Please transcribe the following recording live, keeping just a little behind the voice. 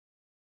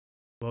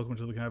Welcome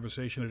to the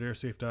conversation at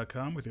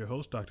airsafe.com with your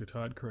host, Dr.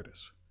 Todd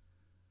Curtis.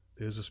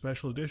 There's a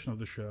special edition of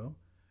the show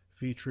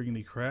featuring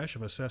the crash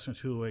of a Cessna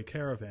 208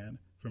 Caravan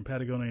from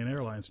Patagonia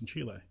Airlines in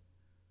Chile.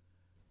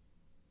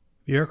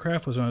 The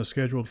aircraft was on a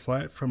scheduled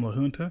flight from La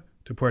Junta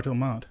to Puerto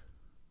Montt.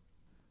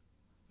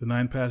 The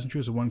 9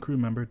 passengers and 1 crew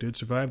member did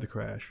survive the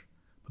crash,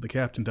 but the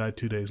captain died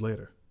 2 days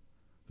later.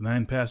 The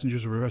 9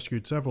 passengers were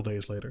rescued several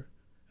days later,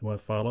 and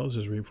what follows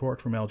is a report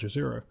from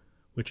Al-Jazeera,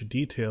 which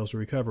details the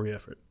recovery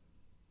effort.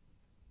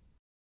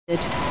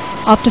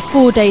 After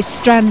 4 days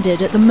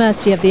stranded at the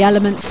mercy of the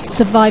elements,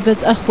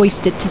 survivors are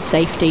hoisted to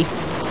safety.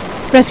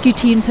 Rescue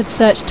teams had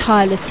searched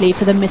tirelessly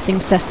for the missing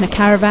Cessna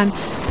Caravan,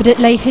 but it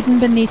lay hidden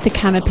beneath the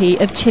canopy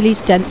of Chile's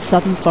dense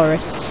southern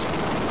forests.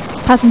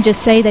 Passengers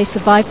say they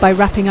survived by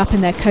wrapping up in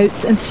their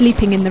coats and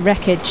sleeping in the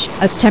wreckage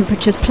as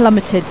temperatures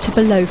plummeted to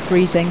below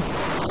freezing.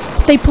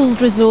 They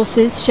pooled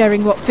resources,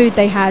 sharing what food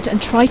they had,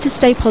 and tried to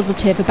stay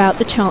positive about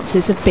the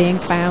chances of being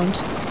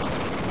found.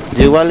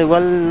 There was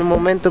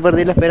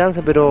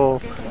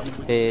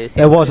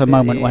a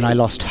moment when I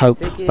lost hope,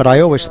 but I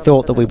always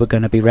thought that we were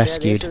going to be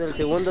rescued.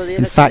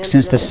 In fact,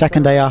 since the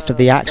second day after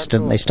the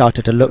accident, they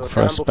started to look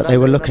for us, but they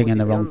were looking in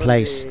the wrong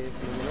place.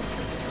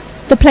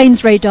 The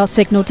plane's radar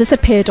signal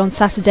disappeared on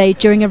Saturday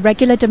during a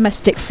regular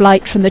domestic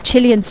flight from the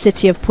Chilean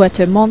city of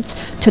Puerto Montt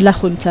to La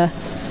Junta.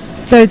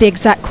 Though the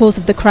exact cause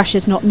of the crash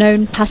is not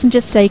known,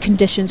 passengers say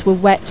conditions were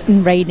wet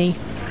and rainy.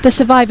 The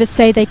survivors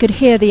say they could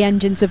hear the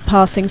engines of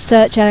passing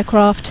search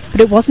aircraft, but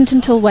it wasn't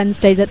until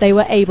Wednesday that they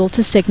were able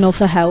to signal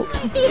for help.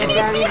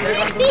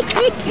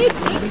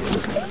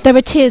 There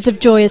were tears of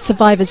joy as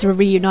survivors were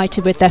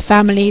reunited with their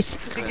families,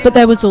 but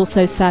there was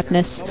also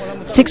sadness.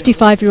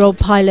 65-year-old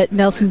pilot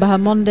Nelson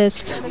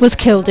Bahamondes was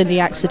killed in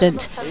the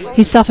accident.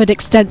 He suffered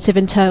extensive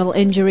internal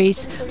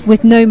injuries.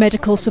 With no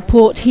medical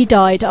support, he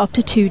died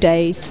after 2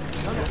 days.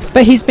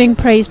 But he's being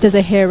praised as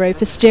a hero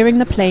for steering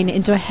the plane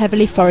into a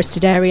heavily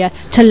forested area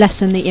to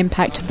lessen the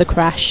impact of the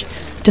crash.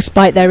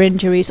 Despite their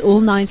injuries,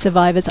 all 9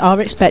 survivors are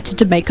expected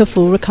to make a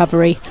full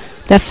recovery.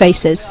 Their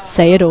faces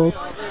say it all.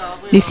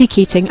 Lucy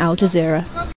Keating, Al Jazeera.